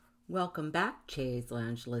Welcome back, Chaise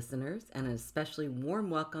Lounge listeners, and an especially warm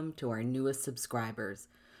welcome to our newest subscribers.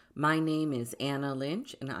 My name is Anna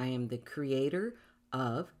Lynch, and I am the creator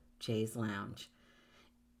of Chaise Lounge.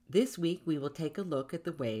 This week, we will take a look at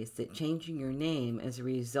the ways that changing your name as a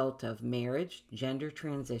result of marriage, gender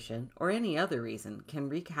transition, or any other reason can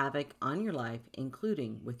wreak havoc on your life,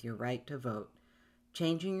 including with your right to vote.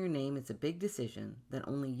 Changing your name is a big decision that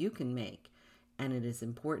only you can make, and it is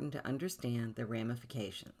important to understand the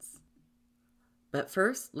ramifications. But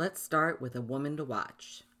first, let's start with a woman to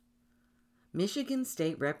watch. Michigan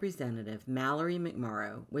State Representative Mallory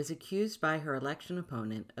McMorrow was accused by her election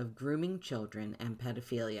opponent of grooming children and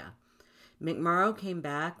pedophilia. McMorrow came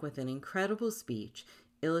back with an incredible speech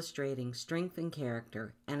illustrating strength and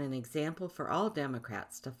character and an example for all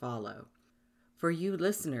Democrats to follow. For you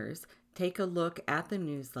listeners, take a look at the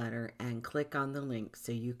newsletter and click on the link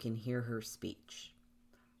so you can hear her speech.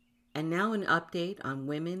 And now an update on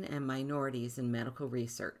women and minorities in medical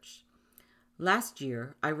research. Last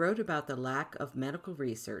year, I wrote about the lack of medical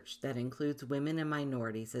research that includes women and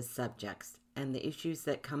minorities as subjects and the issues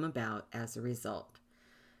that come about as a result.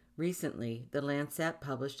 Recently, The Lancet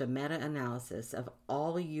published a meta-analysis of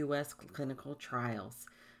all U.S. clinical trials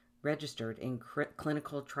registered in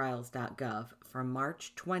clinicaltrials.gov from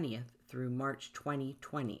March 20th through March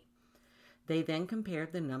 2020. They then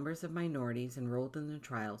compared the numbers of minorities enrolled in the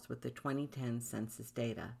trials with the 2010 census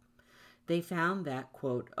data. They found that,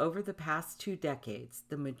 quote, over the past 2 decades,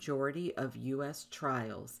 the majority of U.S.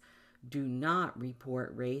 trials do not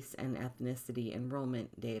report race and ethnicity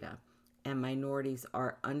enrollment data, and minorities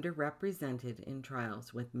are underrepresented in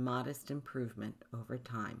trials with modest improvement over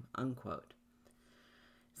time, unquote.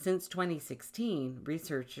 Since 2016,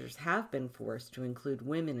 researchers have been forced to include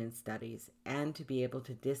women in studies and to be able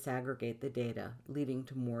to disaggregate the data, leading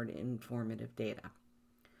to more informative data.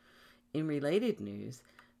 In related news,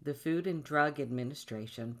 the Food and Drug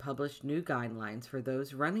Administration published new guidelines for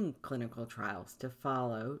those running clinical trials to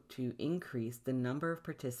follow to increase the number of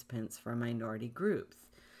participants for minority groups.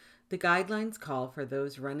 The guidelines call for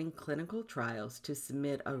those running clinical trials to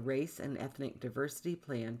submit a race and ethnic diversity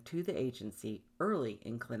plan to the agency early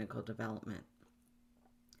in clinical development.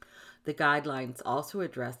 The guidelines also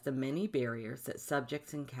address the many barriers that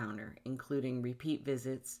subjects encounter, including repeat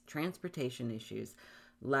visits, transportation issues,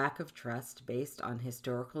 lack of trust based on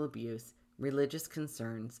historical abuse, religious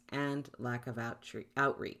concerns, and lack of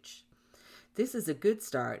outreach. This is a good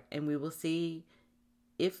start, and we will see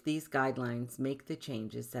if these guidelines make the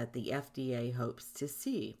changes that the FDA hopes to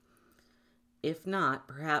see. If not,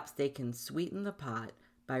 perhaps they can sweeten the pot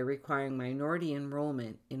by requiring minority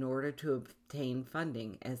enrollment in order to obtain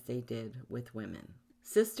funding as they did with women.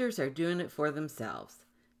 Sisters are doing it for themselves.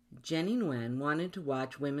 Jenny Nguyen wanted to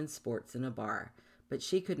watch women's sports in a bar, but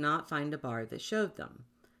she could not find a bar that showed them.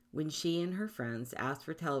 When she and her friends asked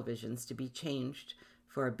for televisions to be changed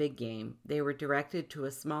for a big game, they were directed to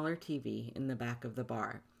a smaller TV in the back of the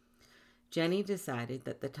bar. Jenny decided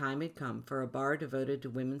that the time had come for a bar devoted to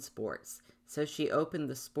women's sports, so she opened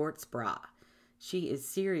the Sports Bra. She is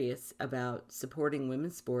serious about supporting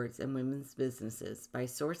women's sports and women's businesses by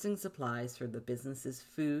sourcing supplies for the business's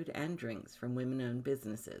food and drinks from women-owned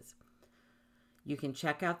businesses. You can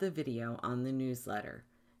check out the video on the newsletter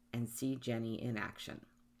and see Jenny in action.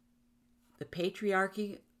 The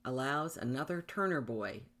patriarchy allows another Turner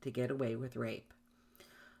boy to get away with rape.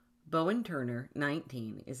 Bowen Turner,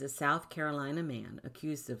 19, is a South Carolina man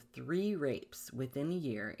accused of 3 rapes within a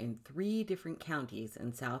year in 3 different counties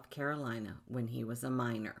in South Carolina when he was a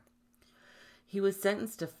minor. He was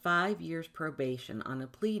sentenced to 5 years probation on a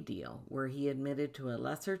plea deal where he admitted to a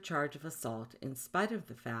lesser charge of assault in spite of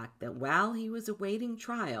the fact that while he was awaiting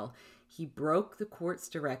trial, he broke the court's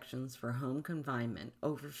directions for home confinement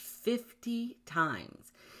over 50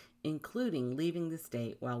 times, including leaving the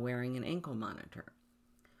state while wearing an ankle monitor.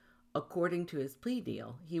 According to his plea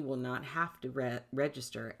deal, he will not have to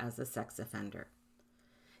register as a sex offender.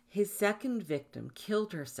 His second victim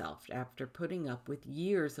killed herself after putting up with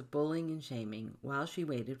years of bullying and shaming while she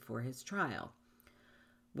waited for his trial.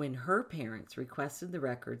 When her parents requested the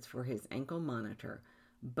records for his ankle monitor,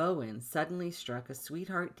 Bowen suddenly struck a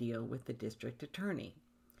sweetheart deal with the district attorney.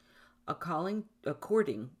 According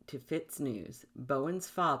to Fitz News, Bowen's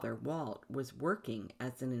father, Walt, was working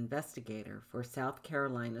as an investigator for South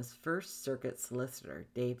Carolina's First Circuit solicitor,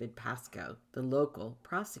 David Pascoe, the local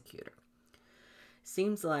prosecutor.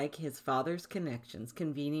 Seems like his father's connections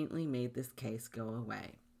conveniently made this case go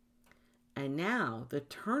away. And now the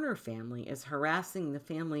Turner family is harassing the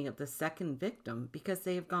family of the second victim because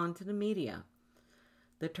they have gone to the media.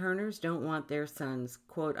 The Turners don't want their son's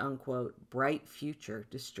quote-unquote bright future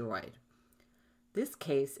destroyed. This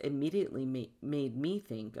case immediately made me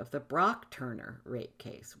think of the Brock Turner rape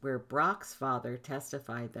case, where Brock's father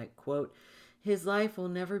testified that, quote, his life will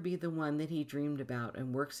never be the one that he dreamed about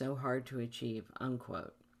and worked so hard to achieve,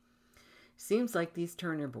 unquote. Seems like these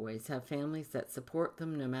Turner boys have families that support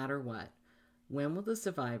them no matter what. When will the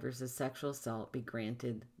survivors of sexual assault be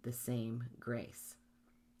granted the same grace?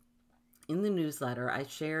 In the newsletter, I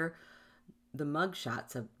share the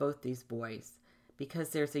mugshots of both these boys because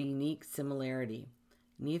there's a unique similarity.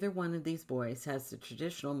 Neither one of these boys has the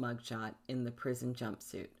traditional mugshot in the prison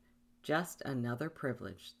jumpsuit. Just another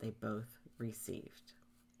privilege they both received.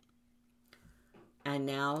 And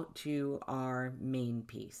now to our main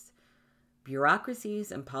piece.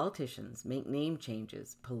 Bureaucracies and politicians make name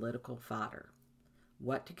changes political fodder.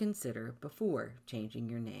 What to consider before changing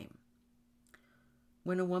your name.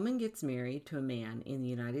 When a woman gets married to a man in the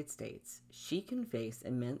United States, she can face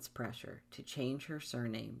immense pressure to change her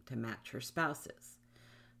surname to match her spouse's.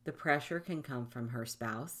 The pressure can come from her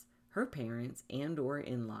spouse, her parents and or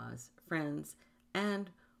in-laws, friends, and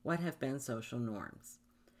what have been social norms.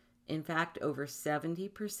 In fact, over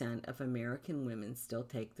 70% of American women still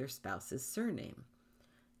take their spouse's surname.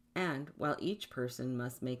 And while each person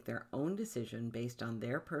must make their own decision based on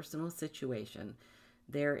their personal situation,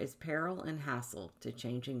 there is peril and hassle to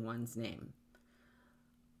changing one's name.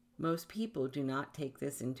 Most people do not take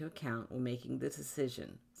this into account when making the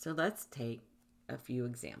decision, so let's take a few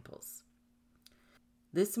examples.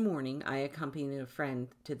 This morning, I accompanied a friend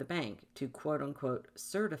to the bank to quote-unquote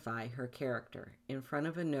certify her character in front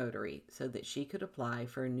of a notary so that she could apply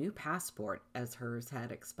for a new passport as hers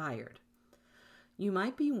had expired. You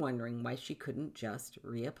might be wondering why she couldn't just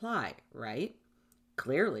reapply, right?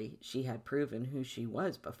 Clearly, she had proven who she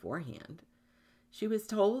was beforehand. She was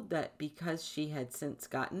told that because she had since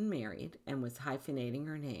gotten married and was hyphenating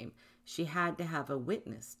her name, she had to have a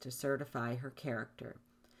witness to certify her character.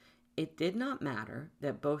 It did not matter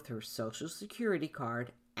that both her Social Security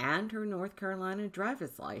card and her North Carolina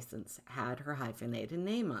driver's license had her hyphenated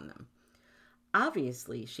name on them.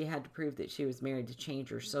 Obviously, she had to prove that she was married to change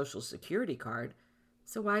her Social Security card,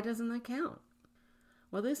 so why doesn't that count?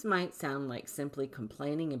 While this might sound like simply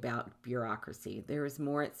complaining about bureaucracy, there is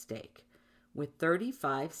more at stake. With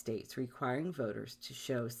 35 states requiring voters to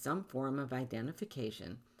show some form of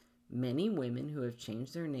identification, many women who have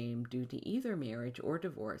changed their name due to either marriage or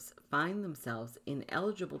divorce find themselves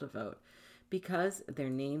ineligible to vote because their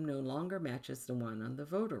name no longer matches the one on the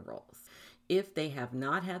voter rolls. If they have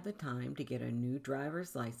not had the time to get a new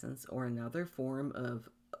driver's license or another form of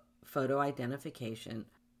photo identification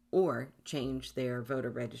or change their voter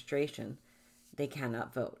registration, they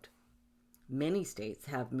cannot vote. Many states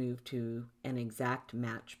have moved to an exact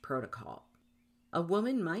match protocol. A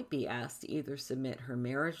woman might be asked to either submit her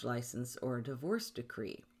marriage license or a divorce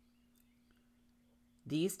decree.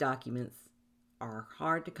 These documents are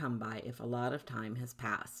hard to come by if a lot of time has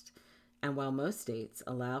passed, and while most states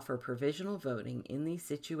allow for provisional voting in these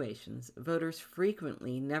situations, voters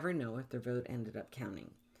frequently never know if their vote ended up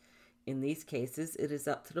counting. In these cases, it is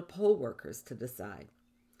up to the poll workers to decide.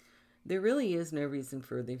 There really is no reason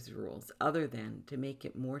for these rules other than to make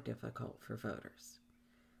it more difficult for voters.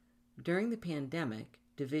 During the pandemic,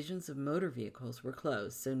 divisions of motor vehicles were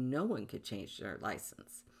closed so no one could change their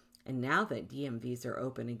license. And now that DMVs are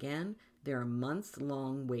open again, there are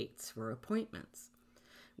months-long waits for appointments.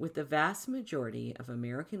 With the vast majority of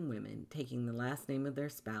American women taking the last name of their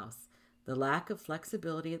spouse, the lack of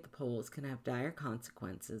flexibility at the polls can have dire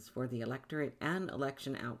consequences for the electorate and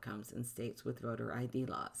election outcomes in states with voter ID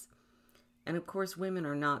laws. And of course, women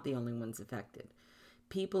are not the only ones affected.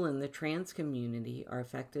 People in the trans community are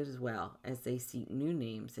affected as well as they seek new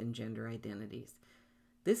names and gender identities.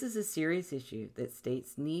 This is a serious issue that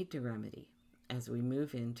states need to remedy as we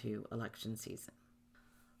move into election season.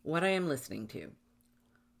 What I am listening to.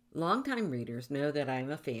 Longtime readers know that I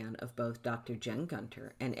am a fan of both Dr. Jen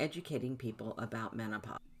Gunter and educating people about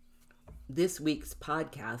menopause. This week's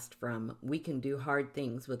podcast from We Can Do Hard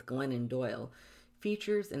Things with Glennon Doyle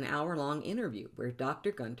features an hour-long interview where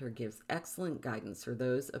Dr. Gunter gives excellent guidance for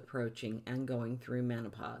those approaching and going through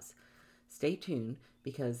menopause. Stay tuned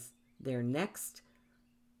because their next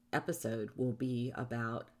episode will be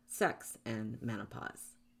about sex and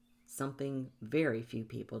menopause, something very few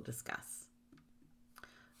people discuss.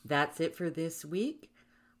 That's it for this week.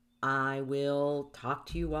 I will talk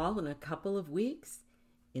to you all in a couple of weeks.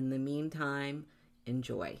 In the meantime,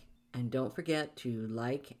 enjoy. And don't forget to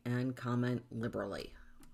like and comment liberally.